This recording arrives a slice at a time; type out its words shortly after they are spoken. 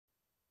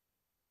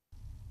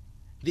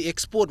The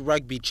Export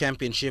Rugby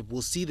Championship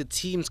will see the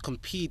teams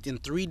compete in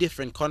 3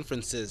 different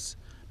conferences: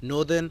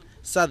 Northern,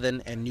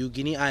 Southern and New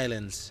Guinea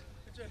Islands.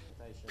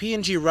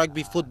 PNG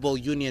Rugby Football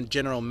Union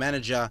General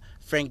Manager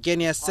Frank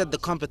Genia said the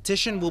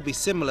competition will be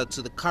similar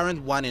to the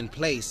current one in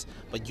place,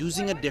 but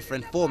using a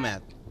different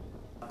format.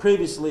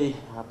 Previously,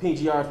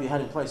 PNGRFU had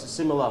in place a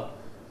similar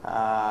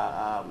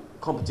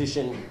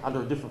competition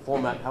under a different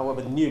format.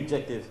 However, the new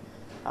objective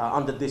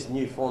under this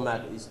new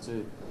format is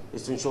to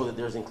ensure that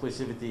there's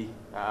inclusivity,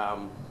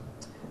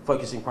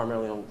 focusing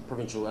primarily on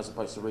provincial as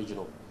opposed to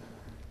regional.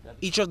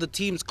 Each of the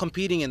teams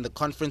competing in the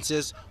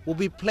conferences will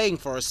be playing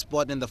for a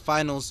spot in the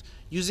finals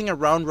using a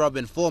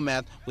round-robin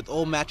format, with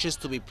all matches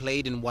to be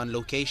played in one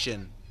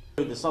location.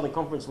 The Southern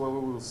Conference, where we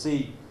will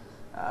see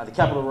the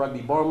Capital Rugby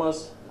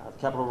Boromas, the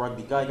Capital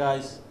Rugby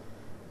Guys,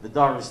 the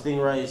Daru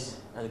Stingrays,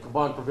 and the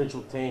combined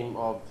provincial team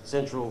of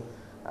Central,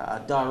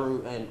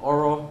 Daru and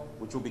Oro,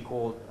 which will be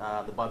called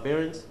the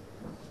Barbarians.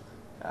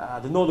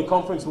 The Northern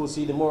Conference will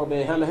see the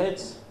Morabea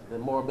Hammerheads, the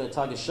Morabea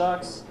Tiger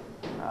Sharks,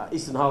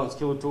 Eastern Highlands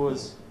Killer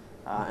Tours,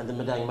 and the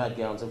Madang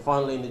Madgowns. And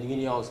finally, in the New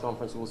Guinea Islands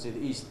Conference, we'll see the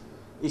East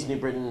New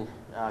Britain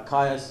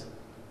Kayas,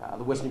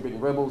 the West New Britain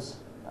Rebels,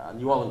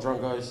 New Ireland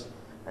Drongos,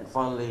 and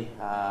finally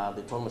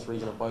the autonomous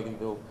region of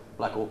Bougainville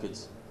Black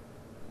Orchids.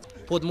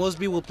 Port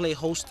Moresby will play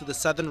host to the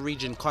Southern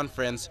Region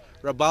Conference,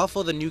 Rabaul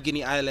for the New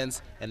Guinea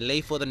Islands and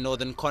Lae for the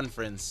Northern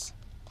Conference.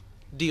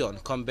 Dion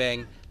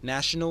Kombang,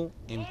 National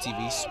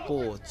EMTV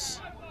Sports.